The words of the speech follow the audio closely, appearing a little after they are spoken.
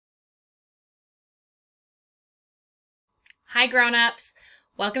Hi grown-ups.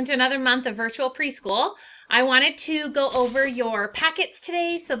 Welcome to another month of virtual preschool. I wanted to go over your packets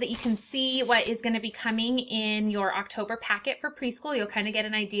today so that you can see what is going to be coming in your October packet for preschool. You'll kind of get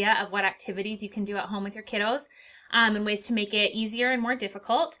an idea of what activities you can do at home with your kiddos and ways to make it easier and more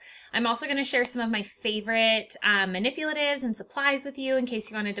difficult. I'm also going to share some of my favorite manipulatives and supplies with you in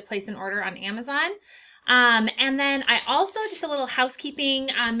case you wanted to place an order on Amazon. And then I also, just a little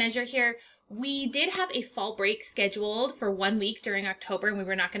housekeeping measure here. We did have a fall break scheduled for 1 week during October, and we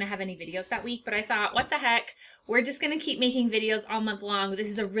were not going to have any videos that week, but I thought, what the heck, we're just going to keep making videos all month long. This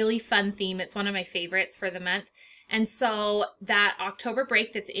is a really fun theme. It's one of my favorites for the month. And so that October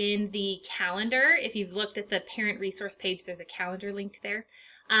break that's in the calendar, if you've looked at the parent resource page, there's a calendar linked there.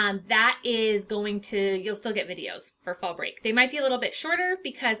 That is going to, you'll still get videos for fall break. They might be a little bit shorter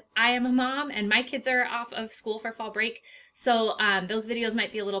because I am a mom and my kids are off of school for fall break. So those videos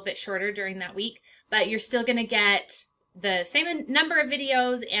might be a little bit shorter during that week, but you're still going to get the same number of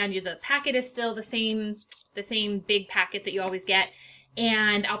videos, and the packet is still the same big packet that you always get.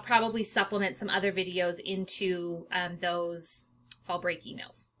 And I'll probably supplement some other videos into those fall break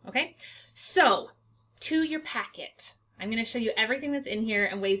emails. Okay, so to your packet. I'm going to show you everything that's in here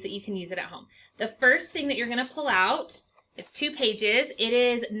and ways that you can use it at home. The first thing that you're going to pull out, it's 2 pages. It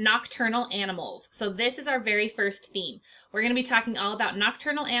is nocturnal animals. So this is our very first theme. We're going to be talking all about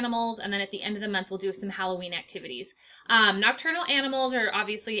nocturnal animals, and then at the end of the month we'll do some Halloween activities. Nocturnal animals are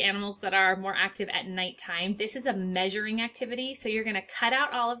obviously animals that are more active at nighttime. This is a measuring activity, so you're going to cut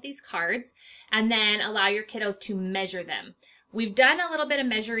out all of these cards and then allow your kiddos to measure them. We've done a little bit of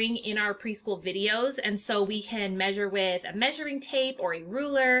measuring in our preschool videos, and so we can measure with a measuring tape or a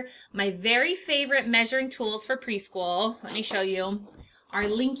ruler. My very favorite measuring tools for preschool, let me show you, are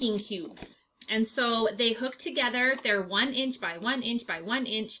linking cubes. And so they hook together, they're 1 inch by 1 inch by 1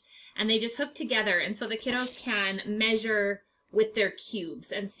 inch, and they just hook together, and so the kiddos can measure with their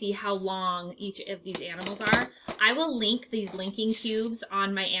cubes and see how long each of these animals are. I will link these linking cubes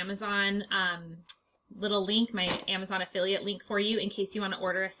on my Amazon little link, my Amazon affiliate link for you in case you want to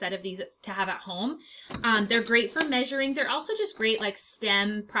order a set of these to have at home. They're great for measuring. They're also just great like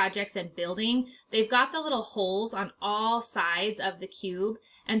STEM projects and building. They've got the little holes on all sides of the cube,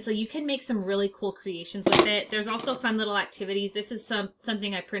 and so you can make some really cool creations with it. There's also fun little activities. This is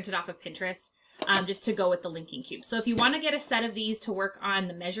something I printed off of Pinterest just to go with the linking cube. So if you want to get a set of these to work on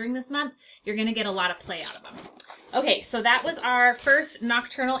the measuring this month, you're going to get a lot of play out of them. Okay, so that was our first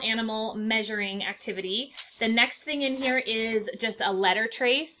nocturnal animal measuring activity. The next thing in here is just a letter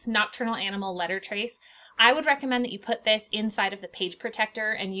trace, nocturnal animal letter trace. I would recommend that you put this inside of the page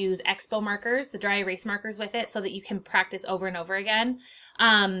protector and use Expo markers, the dry erase markers with it, so that you can practice over and over again.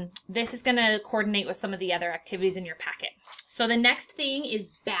 This is going to coordinate with some of the other activities in your packet. So the next thing is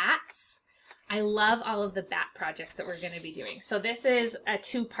bats. I love all of the bat projects that we're going to be doing. So this is a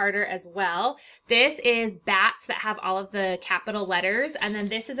 2-parter as well. This is bats that have all of the capital letters, and then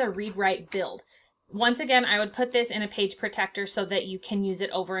this is a read, write, build. Once again, I would put this in a page protector so that you can use it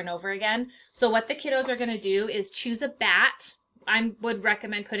over and over again. So what the kiddos are going to do is choose a bat. I would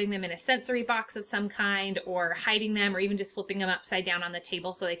recommend putting them in a sensory box of some kind, or hiding them, or even just flipping them upside down on the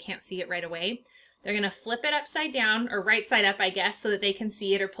table so they can't see it right away. They're going to flip it upside down, or right side up, I guess, so that they can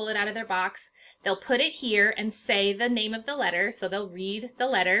see it or pull it out of their box. They'll put it here and say the name of the letter, so they'll read the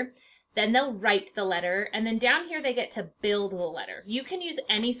letter, then they'll write the letter, and then down here they get to build the letter. You can use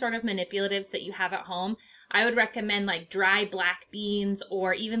any sort of manipulatives that you have at home. I would recommend like dry black beans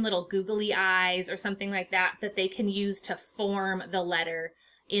or even little googly eyes or something like that that they can use to form the letter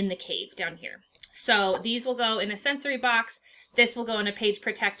in the cave down here. So these will go in a sensory box, this will go in a page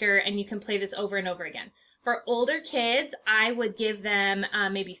protector, and you can play this over and over again. For older kids, I would give them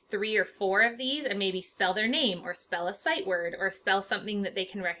maybe 3 or 4 of these, and maybe spell their name, or spell a sight word, or spell something that they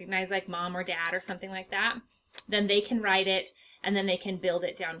can recognize like mom or dad or something like that. Then they can write it, and then they can build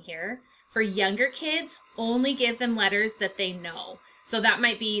it down here. For younger kids, only give them letters that they know. So that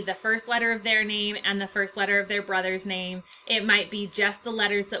might be the first letter of their name and the first letter of their brother's name. It might be just the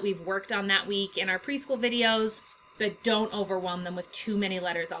letters that we've worked on that week in our preschool videos, but don't overwhelm them with too many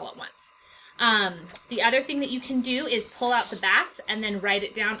letters all at once. The other thing that you can do is pull out the bats and then write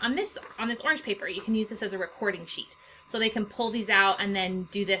it down on this orange paper. You can use this as a recording sheet. So they can pull these out and then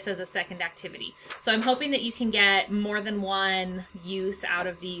do this as a second activity. So I'm hoping that you can get more than one use out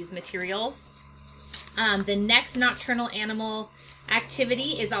of these materials. The next nocturnal animal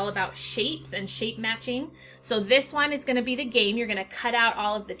activity is all about shapes and shape matching. So this one is going to be the game. You're going to cut out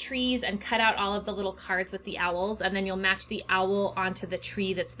all of the trees and cut out all of the little cards with the owls, and then you'll match the owl onto the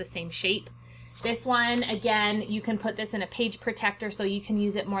tree that's the same shape. This one, again, you can put this in a page protector so you can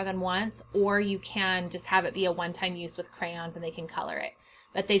use it more than once, or you can just have it be a one-time use with crayons and they can color it.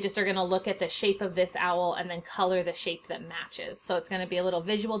 But they just are going to look at the shape of this owl and then color the shape that matches. So it's going to be a little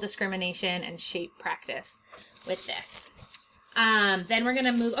visual discrimination and shape practice with this. Then we're going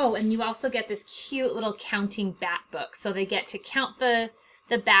to move, oh, and you also get this cute little counting bat book. So they get to count the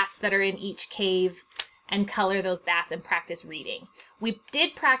bats that are in each cave and color those bats and practice reading. We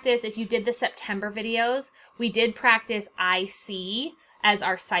did practice, if you did the September videos, we did practice I see as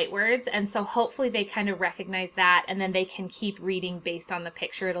our sight words, and so hopefully they kind of recognize that, and then they can keep reading based on the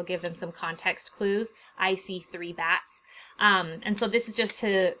picture. It'll give them some context clues. I see 3 bats. And so this is just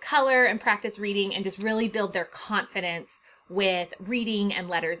to color and practice reading and just really build their confidence with reading and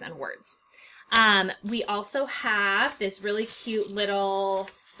letters and words. We also have this really cute little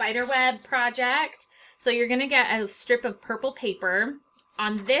spiderweb project. So you're going to get a strip of purple paper.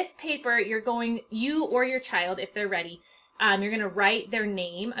 On this paper, you or your child, if they're ready, you're going to write their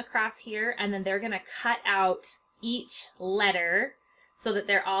name across here, and then they're going to cut out each letter so that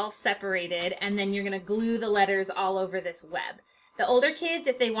they're all separated, and then you're going to glue the letters all over this web. The older kids,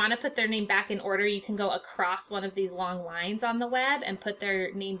 if they want to put their name back in order, you can go across one of these long lines on the web and put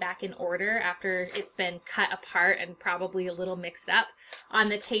their name back in order after it's been cut apart and probably a little mixed up on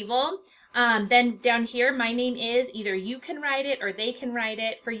the table. Then down here, my name is, either you can write it or they can write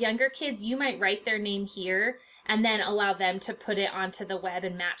it. For younger kids, you might write their name here and then allow them to put it onto the web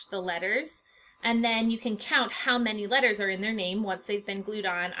and match the letters. And then you can count how many letters are in their name once they've been glued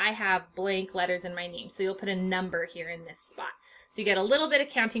on. I have blank letters in my name, so you'll put a number here in this spot. So you get a little bit of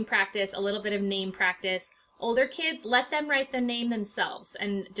counting practice, a little bit of name practice. Older kids, let them write the name themselves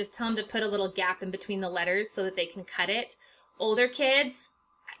and just tell them to put a little gap in between the letters so that they can cut it. Older kids,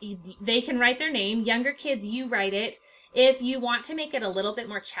 they can write their name. Younger kids, you write it. If you want to make it a little bit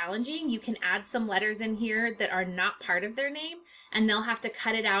more challenging, you can add some letters in here that are not part of their name, and they'll have to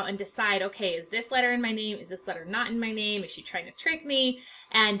cut it out and decide, okay, is this letter in my name? Is this letter not in my name? Is she trying to trick me?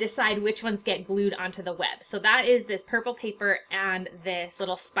 And decide which ones get glued onto the web. So that is this purple paper and this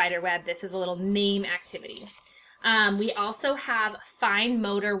little spider web. This is a little name activity. We also have fine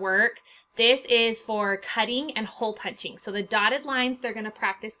motor work. This is for cutting and hole punching. So the dotted lines, they're going to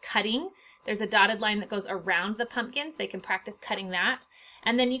practice cutting. There's a dotted line that goes around the pumpkins. They can practice cutting that.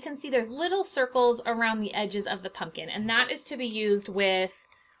 And then you can see there's little circles around the edges of the pumpkin, and that is to be used with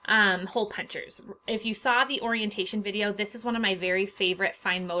hole punchers. If you saw the orientation video, this is one of my very favorite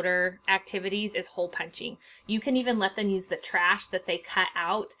fine motor activities is hole punching. You can even let them use the trash that they cut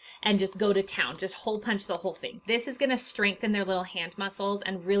out and just go to town, just hole punch the whole thing. This is going to strengthen their little hand muscles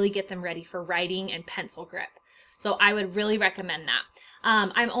and really get them ready for writing and pencil grip. So I would really recommend that.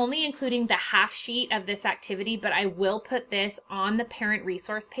 I'm only including the half sheet of this activity, but I will put this on the parent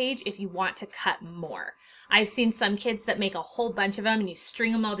resource page if you want to cut more. I've seen some kids that make a whole bunch of them and you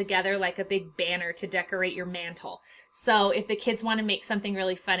string them all together like a big banner to decorate your mantle. So if the kids want to make something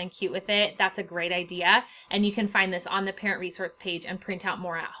really fun and cute with it, that's a great idea. And you can find this on the parent resource page and print out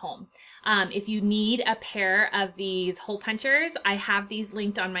more at home. If you need a pair of these hole punchers, I have these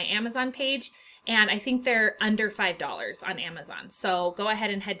linked on my Amazon page. And I think they're under $5 on Amazon. So go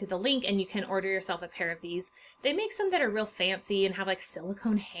ahead and head to the link and you can order yourself a pair of these. They make some that are real fancy and have like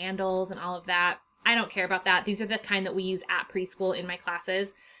silicone handles and all of that. I don't care about that. These are the kind that we use at preschool in my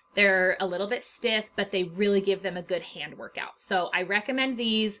classes. They're a little bit stiff, but they really give them a good hand workout. So I recommend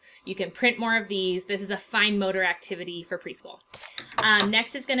these. You can print more of these. This is a fine motor activity for preschool.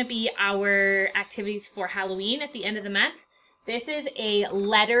 Next is going to be our activities for Halloween at the end of the month. This is a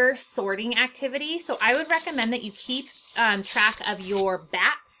letter sorting activity, so I would recommend that you keep track of your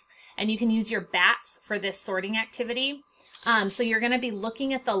bats, and you can use your bats for this sorting activity. So you're going to be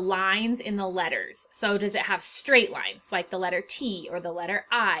looking at the lines in the letters. So does it have straight lines, like the letter T or the letter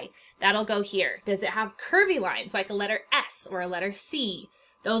I? That'll go here. Does it have curvy lines, like a letter S or a letter C?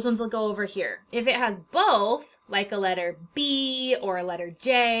 Those ones will go over here. If it has both, like a letter B or a letter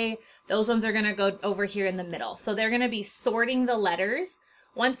J, those ones are going to go over here in the middle. So they're going to be sorting the letters.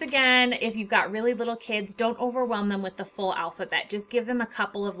 Once again, if you've got really little kids, don't overwhelm them with the full alphabet. Just give them a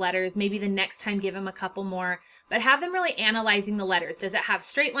couple of letters. Maybe the next time give them a couple more. But have them really analyzing the letters. Does it have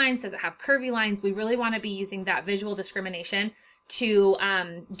straight lines? Does it have curvy lines? We really want to be using that visual discrimination to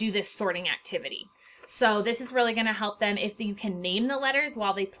do this sorting activity. So this is really going to help them. If you can name the letters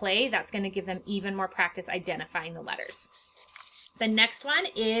while they play, that's going to give them even more practice identifying the letters. The next one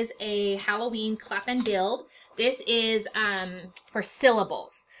is a Halloween clap and build. This is for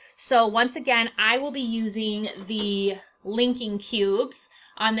syllables. So once again, I will be using the linking cubes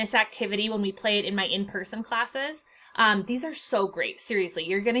on this activity when we play it in my in-person classes. These are so great. Seriously,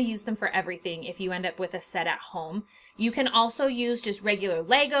 you're going to use them for everything if you end up with a set at home. You can also use just regular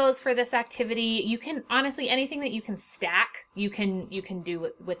Legos for this activity. You can, honestly, anything that you can stack, you can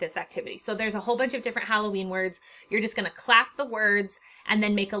do with this activity. So there's a whole bunch of different Halloween words. You're just going to clap the words and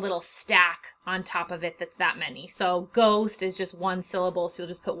then make a little stack on top of it that's that many. So ghost is just one syllable, so you'll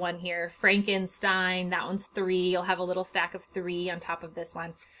just put one here. Frankenstein, that one's 3. You'll have a little stack of 3 on top of this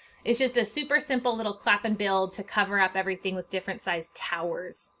one. It's just a super simple little clap and build to cover up everything with different sized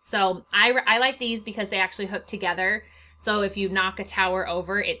towers. So I like these because they actually hook together. So if you knock a tower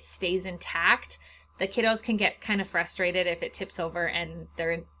over, it stays intact. The kiddos can get kind of frustrated if it tips over and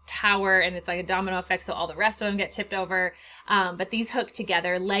they're in tower and it's like a domino effect, so all the rest of them get tipped over. But these hook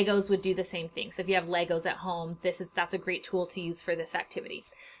together. Legos would do the same thing. So if you have Legos at home, that's a great tool to use for this activity.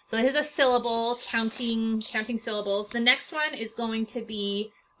 So this is a syllable, counting syllables. The next one is going to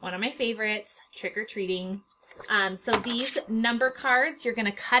be one of my favorites, trick-or-treating. So these number cards you're going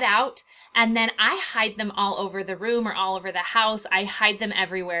to cut out, and then I hide them all over the room or all over the house. I hide them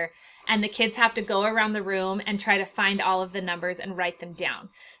everywhere, and the kids have to go around the room and try to find all of the numbers and write them down.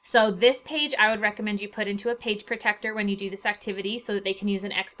 So this page I would recommend you put into a page protector when you do this activity so that they can use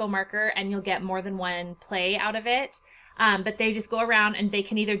an expo marker and you'll get more than one play out of it. But they just go around and they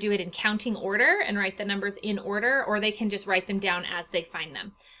can either do it in counting order and write the numbers in order, or they can just write them down as they find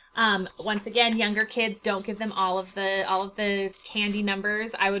them. Once again, younger kids, don't give them all of the candy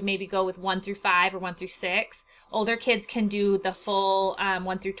numbers. I would maybe go with 1 through 5 or 1 through 6. Older kids can do the full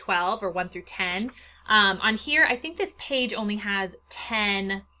 1 through 12 or 1 through 10. On here, I think this page only has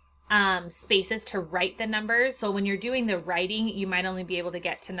 10 spaces to write the numbers. So when you're doing the writing, you might only be able to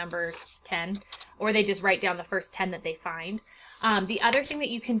get to number 10, or they just write down the first 10 that they find. The other thing that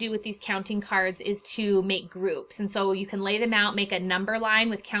you can do with these counting cards is to make groups. And so you can lay them out, make a number line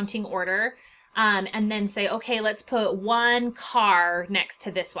with counting order, and then say, okay, let's put 1 car next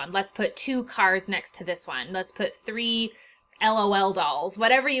to this one. Let's put 2 cars next to this one. Let's put 3 LOL dolls.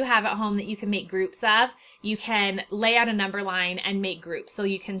 Whatever you have at home that you can make groups of, you can lay out a number line and make groups. So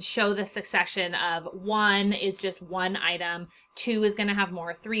you can show the succession of 1 is just 1 item, 2 is going to have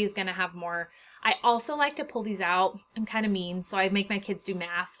more, 3 is going to have more. I also like to pull these out. I'm kind of mean, so I make my kids do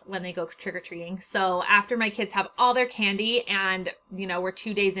math when they go trick-or-treating. So after my kids have all their candy and, you know, we're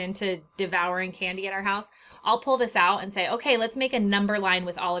 2 days into devouring candy at our house, I'll pull this out and say, okay, let's make a number line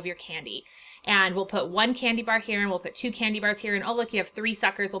with all of your candy. And we'll put 1 candy bar here, and we'll put 2 candy bars here, and oh, look, you have 3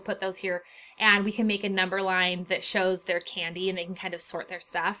 suckers, we'll put those here. And we can make a number line that shows their candy, and they can kind of sort their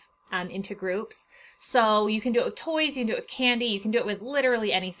stuff into groups. So you can do it with toys, you can do it with candy, you can do it with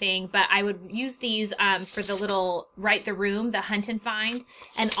literally anything, but I would use these for the little write the room, the hunt and find,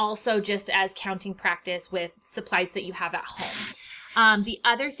 and also just as counting practice with supplies that you have at home. The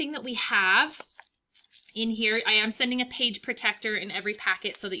other thing that we have in here, I am sending a page protector in every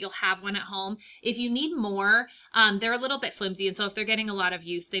packet so that you'll have one at home. If you need more, they're a little bit flimsy, and so if they're getting a lot of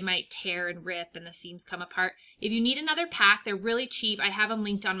use, they might tear and rip and the seams come apart. If you need another pack, they're really cheap. I have them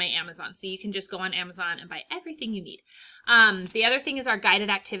linked on my Amazon, so you can just go on Amazon and buy everything you need. The other thing is our guided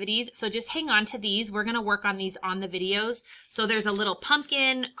activities. So just hang on to these. We're going to work on these on the videos. So there's a little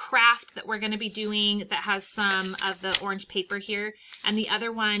pumpkin craft that we're going to be doing that has some of the orange paper here. And the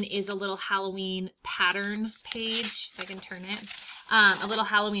other one is a little Halloween pattern page, if I can turn it. A little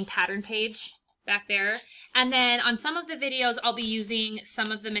Halloween pattern page back there. And then on some of the videos, I'll be using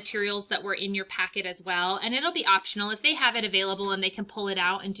some of the materials that were in your packet as well. And it'll be optional. If they have it available and they can pull it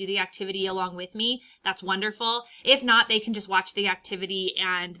out and do the activity along with me, that's wonderful. If not, they can just watch the activity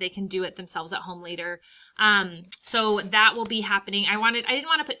and they can do it themselves at home later. So that will be happening. I didn't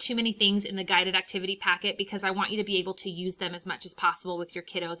want to put too many things in the guided activity packet because I want you to be able to use them as much as possible with your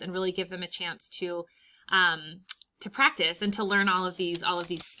kiddos and really give them a chance to practice and to learn all of these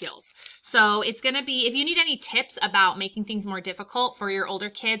skills. So it's going to be, if you need any tips about making things more difficult for your older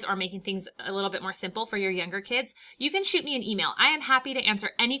kids or making things a little bit more simple for your younger kids, you can shoot me an email. I am happy to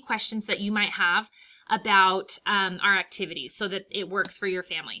answer any questions that you might have about our activities so that it works for your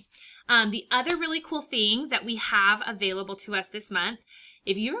family. The other really cool thing that we have available to us this month,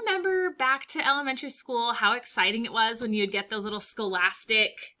 if you remember back to elementary school, how exciting it was when you'd get those little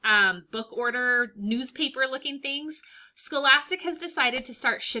Scholastic book order newspaper looking things, Scholastic has decided to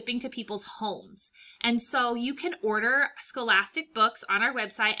start shipping to people's homes. And so you can order Scholastic books on our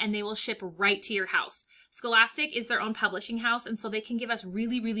website and they will ship right to your house. Scholastic is their own publishing house, and so they can give us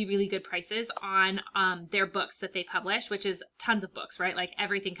really, really, really good prices on their books that they publish, which is tons of books, right? Like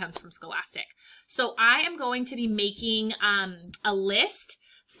everything comes from Scholastic. So I am going to be making a list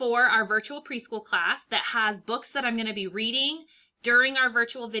for our virtual preschool class that has books that I'm going to be reading, during our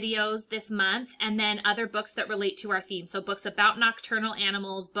virtual videos this month, and then other books that relate to our theme. So books about nocturnal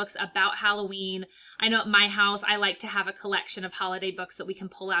animals, books about Halloween. I know at my house, I like to have a collection of holiday books that we can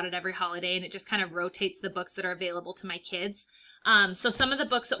pull out at every holiday, and it just kind of rotates the books that are available to my kids. So some of the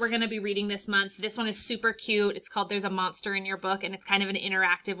books that we're going to be reading this month, this one is super cute. It's called There's a Monster in Your Book, and it's kind of an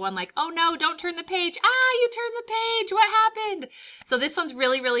interactive one, like, oh no, don't turn the page. Ah, you turned the page. What happened? So this one's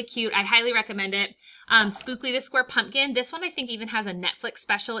really, really cute. I highly recommend it. Spookly the Square Pumpkin. This one I think even has a Netflix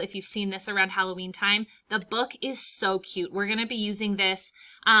special if you've seen this around Halloween time. The book is so cute. We're going to be using this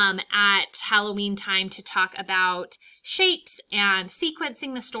at Halloween time to talk about shapes and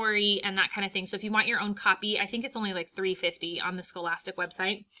sequencing the story and that kind of thing. So if you want your own copy, I think it's only like $3.50 on the Scholastic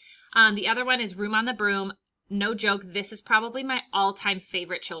website. The other one is Room on the Broom. No joke, this is probably my all-time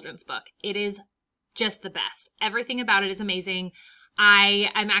favorite children's book. It is just the best. Everything about it is amazing.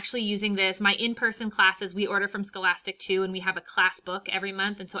 I'm actually using this. My in-person classes, we order from Scholastic too, and we have a class book every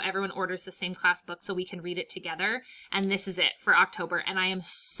month, and so everyone orders the same class book so we can read it together, and this is it for October, and I am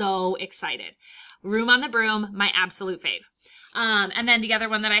so excited. Room on the Broom, my absolute fave. And then the other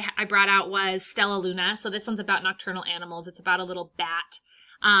one that I brought out was Stella Luna. So this one's about nocturnal animals. It's about a little bat.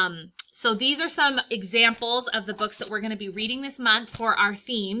 So these are some examples of the books that we're going to be reading this month for our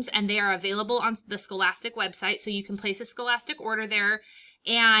themes, and they are available on the Scholastic website, so you can place a Scholastic order there.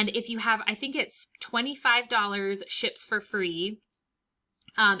 And if you have, I think it's $25 ships for free.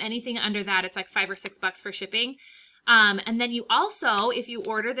 Anything under that, it's like $5 or $6 for shipping. And then you also, if you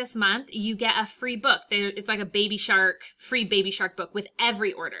order this month, you get a free book. It's like a Baby Shark, free Baby Shark book with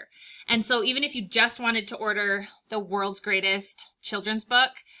every order. And so even if you just wanted to order the world's greatest children's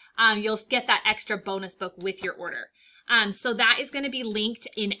book, you'll get that extra bonus book with your order. So that is going to be linked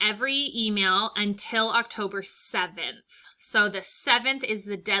in every email until October 7th. So the 7th is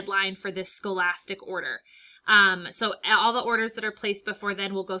the deadline for this Scholastic order. So all the orders that are placed before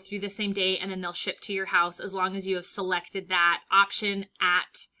then will go through the same day, and then they'll ship to your house as long as you have selected that option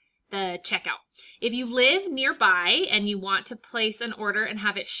at the checkout. If you live nearby and you want to place an order and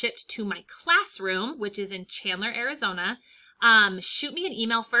have it shipped to my classroom, which is in Chandler, Arizona, shoot me an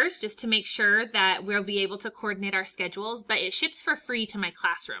email first just to make sure that we'll be able to coordinate our schedules, but it ships for free to my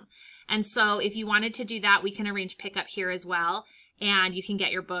classroom. And so if you wanted to do that, we can arrange pickup here as well. And you can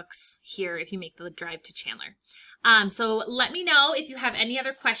get your books here if you make the drive to Chandler. So let me know if you have any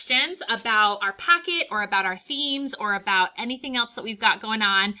other questions about our packet or about our themes or about anything else that we've got going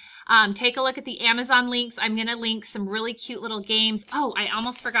on. Take a look at the Amazon links. I'm going to link some really cute little games. Oh, I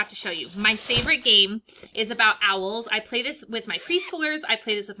almost forgot to show you. My favorite game is about owls. I play this with my preschoolers. I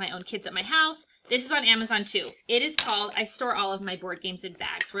play this with my own kids at my house. This is on Amazon too. It is called, I store all of my board games in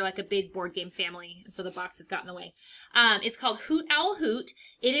bags. We're like a big board game family, and so the box has gotten in the way. It's called Hoot Owl Hoot.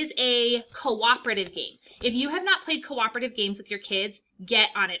 It is a cooperative game. If you have not played cooperative games with your kids,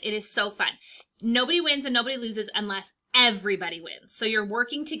 get on it. It is so fun. Nobody wins and nobody loses unless everybody wins. So you're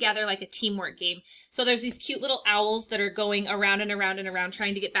working together like a teamwork game. So there's these cute little owls that are going around and around and around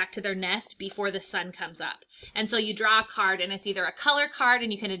trying to get back to their nest before the sun comes up. And so you draw a card, and it's either a color card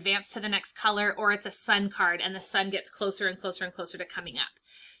and you can advance to the next color, or it's a sun card and the sun gets closer and closer and closer to coming up.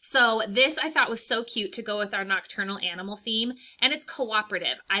 So this I thought was so cute to go with our nocturnal animal theme, and it's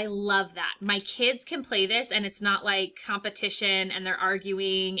cooperative. I love that. My kids can play this, and it's not like competition and they're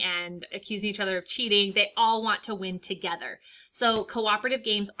arguing and accusing each other of cheating. They all want to win together. So cooperative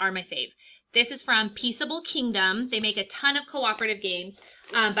games are my fave. This is from Peaceable Kingdom. They make a ton of cooperative games,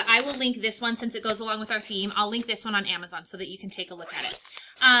 but I will link this one since it goes along with our theme. I'll link this one on Amazon so that you can take a look at it.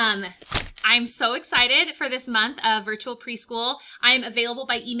 I'm so excited for this month of virtual preschool. I am available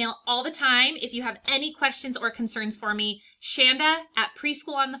by email all the time. If you have any questions or concerns for me,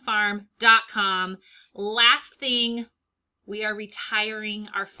 shanda@preschoolonthefarm.com. Last thing, we are retiring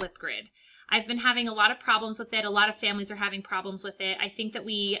our Flipgrid. I've been having a lot of problems with it. A lot of families are having problems with it. I think that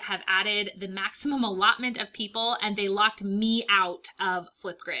we have added the maximum allotment of people, and they locked me out of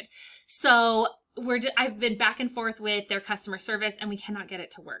Flipgrid. So I've been back and forth with their customer service, and we cannot get it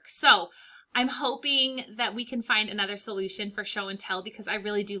to work. So I'm hoping that we can find another solution for show and tell, because I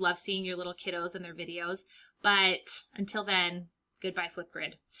really do love seeing your little kiddos and their videos. But until then, goodbye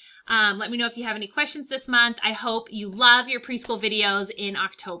Flipgrid. Let me know if you have any questions this month. I hope you love your preschool videos in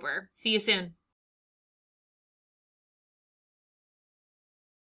October. See you soon.